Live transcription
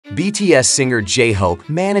BTS singer J-Hope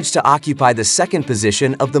managed to occupy the second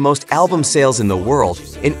position of the most album sales in the world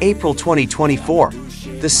in April 2024.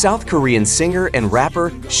 The South Korean singer and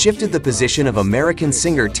rapper shifted the position of American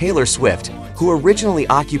singer Taylor Swift, who originally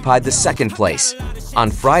occupied the second place.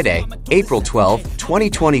 On Friday, April 12,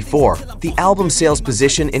 2024, the album sales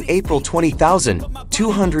position in April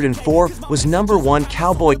 20,204 was number 1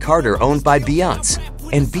 Cowboy Carter owned by Beyonce,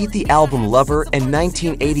 and beat the album Lover and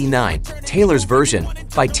 1989, Taylor's Version,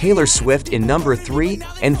 by Taylor Swift in number 3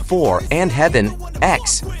 and 4 and Heaven,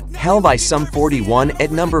 X, Hell by Sum 41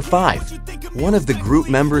 at number 5. One of the group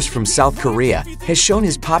members from South Korea has shown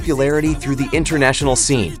his popularity through the international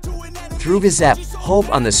scene. Through his app,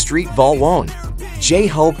 Hope on the Street Vol 1,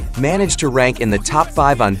 J-Hope managed to rank in the top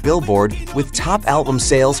 5 on Billboard with top album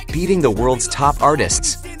sales beating the world's top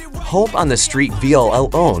artists. Hope on the Street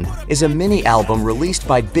VOL is a mini-album released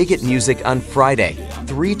by Bigot Music on Friday,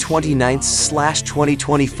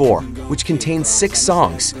 3/29/2024, which contains 6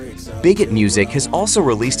 songs. Bigot Music has also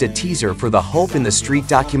released a teaser for the Hope in the Street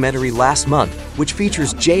documentary last month, which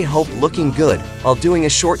features J-Hope looking good while doing a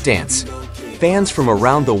short dance. Fans from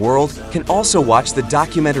around the world can also watch the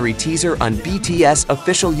documentary teaser on BTS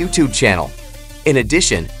official YouTube channel. In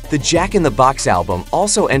addition, the Jack in the Box album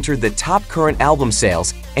also entered the top current album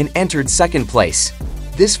sales and entered second place.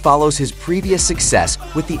 This follows his previous success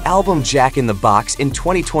with the album Jack in the Box in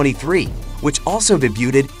 2023, which also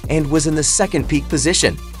debuted and was in the second peak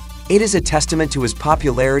position. It is a testament to his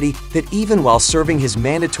popularity that even while serving his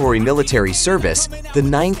mandatory military service, the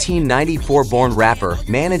 1994-born rapper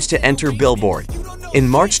managed to enter Billboard. In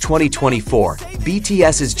March 2024,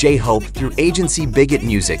 BTS's J-Hope through agency Bigot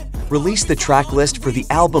Music released the track list for the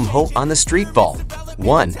album Hope on the Street Vol.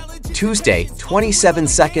 1. Tuesday,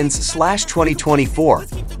 27/2/2024,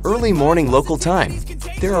 early morning local time.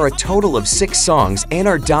 There are a total of 6 songs and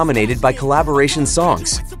are dominated by collaboration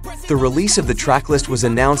songs. The release of the tracklist was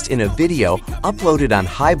announced in a video uploaded on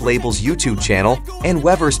Hybe Label's YouTube channel and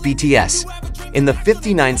Weverse BTS. In the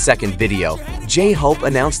 59-second video, J-Hope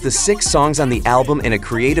announced the 6 songs on the album in a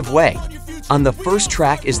creative way. On the first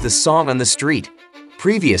track is the song On the Street.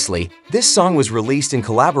 Previously, this song was released in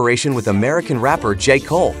collaboration with American rapper J.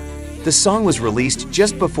 Cole. The song was released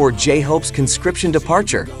just before J-Hope's conscription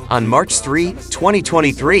departure on March 3,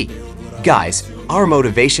 2023. Guys, our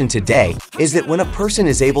motivation today is that when a person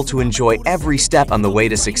is able to enjoy every step on the way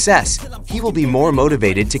to success, he will be more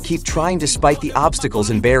motivated to keep trying despite the obstacles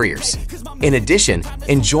and barriers. In addition,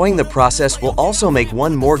 enjoying the process will also make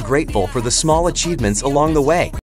one more grateful for the small achievements along the way.